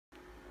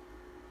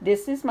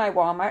This is my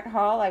Walmart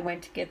haul. I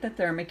went to get the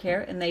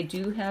Thermacare, and they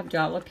do have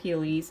dollar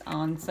peelies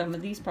on some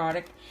of these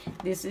products.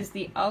 This is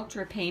the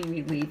Ultra Pain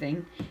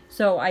Relieving.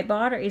 So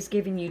Ibotta is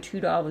giving you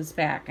 $2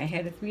 back. I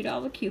had a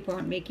 $3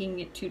 coupon, making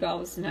it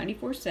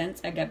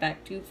 $2.94. I got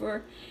back two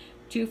from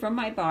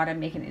Ibotta,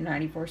 making it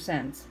 94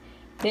 cents.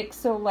 Bic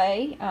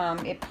Soleil,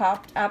 it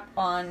popped up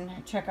on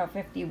checkout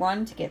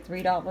 51 to get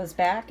 $3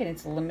 back, and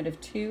it's a limit of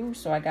 2,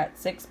 so I got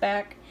 6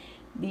 back.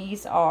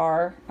 These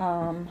are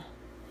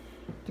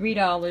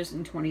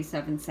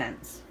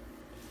 $3.27.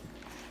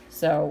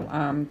 So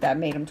that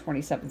made them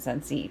 27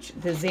 cents each.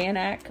 The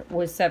Xanax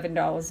was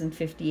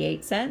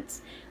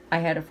 $7.58. I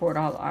had a $4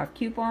 off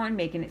coupon,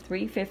 making it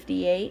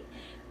 $3.58.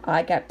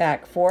 I got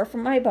back 4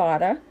 from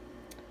Ibotta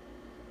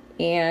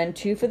and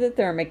 2 for the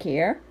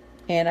Thermacare.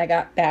 And I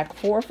got back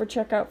 4 for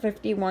checkout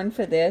 51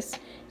 for this.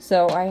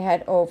 So I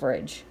had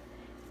overage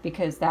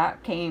because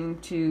that came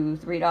to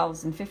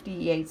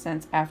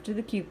 $3.58 after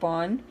the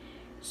coupon.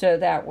 So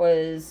that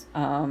was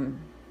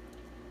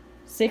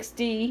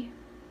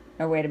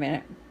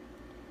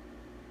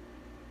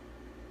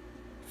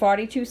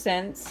 42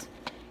 cents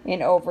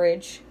in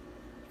overage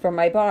from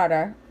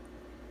Ibotta.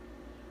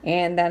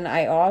 And then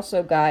I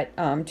also got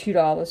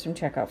 $2 from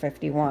checkout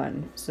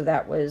 51. So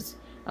that was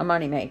a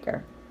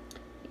moneymaker.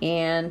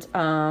 And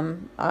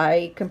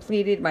I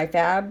completed my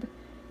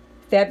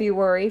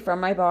February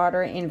from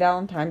Ibotta in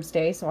Valentine's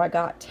Day, so I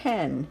got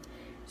 10.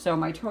 So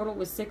my total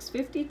was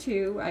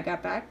 $6.52. I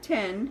got back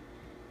 10.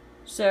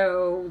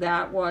 So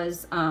that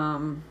was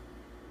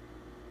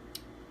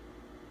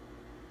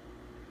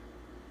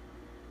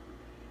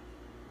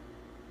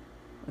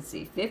let's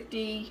see,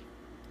 50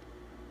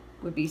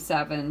 would be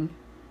 7.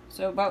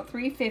 So about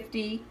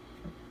 $3.50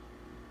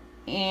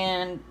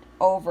 and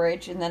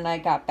overage, and then I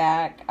got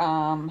back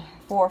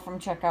 4 from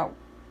checkout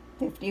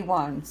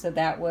 51, so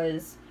that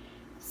was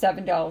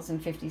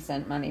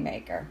 $7.50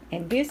 moneymaker.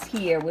 And this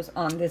here was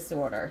on this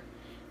order.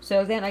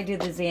 So then I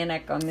did the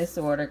Xanax on this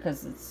order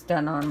because it's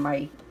done on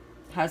my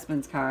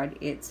husband's card.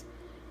 It's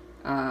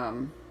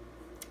the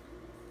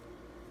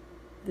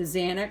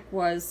Xanax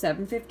was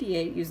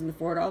 $7.58 using the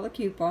 $4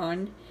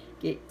 coupon,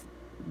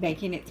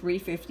 making it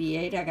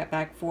 $3.58. I got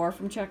back 4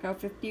 from checkout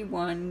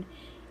 51,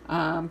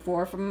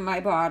 4 from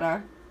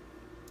Ibotta.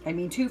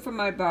 2 from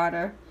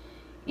Ibotta,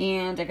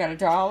 and I got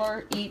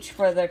 $1 each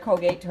for the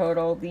Colgate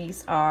Total.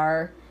 These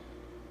are,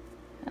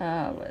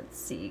 let's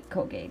see,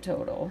 Colgate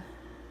Total.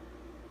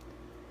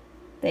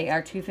 They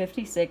are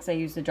 $2.56. I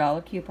used a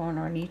 $1 coupon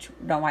on each.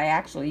 No, I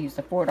actually used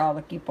a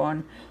 $4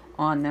 coupon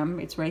on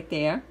them. It's right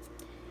there.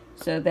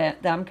 So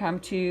that them come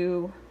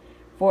to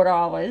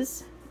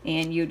 $4,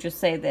 and you just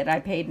say that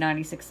I paid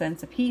 96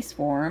 cents a piece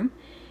for them.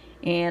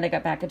 And I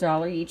got back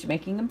 $1 each,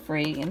 making them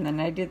free. And then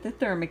I did the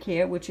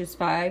Thermacare, which is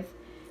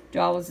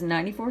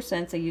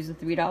 $5.94. I used a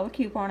 $3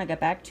 coupon. I got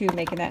back 2,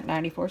 making that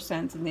 94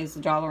 cents, and there's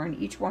 $1 in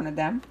each one of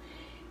them.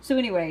 So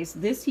anyways,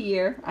 this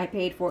year I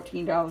paid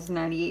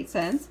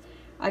 $14.98.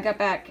 I got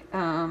back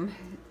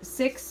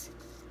 6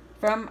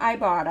 from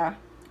Ibotta,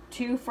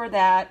 2 for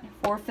that,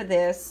 4 for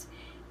this.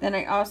 Then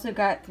I also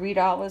got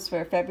 $3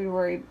 for a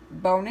February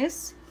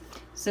bonus.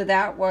 So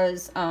that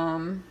was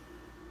 9.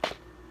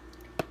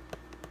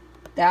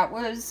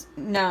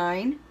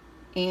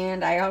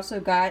 And I also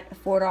got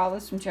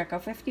 $4 from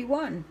checkout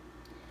 51.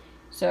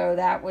 So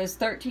that was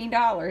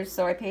 $13.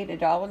 So I paid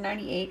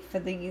 $1.98 for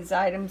these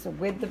items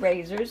with the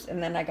razors.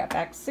 And then I got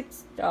back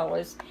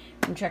 $6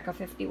 from checkout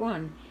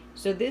 51.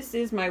 So this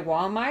is my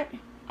Walmart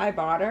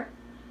Ibotta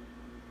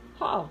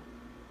haul.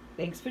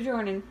 Thanks for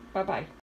joining. Bye-bye.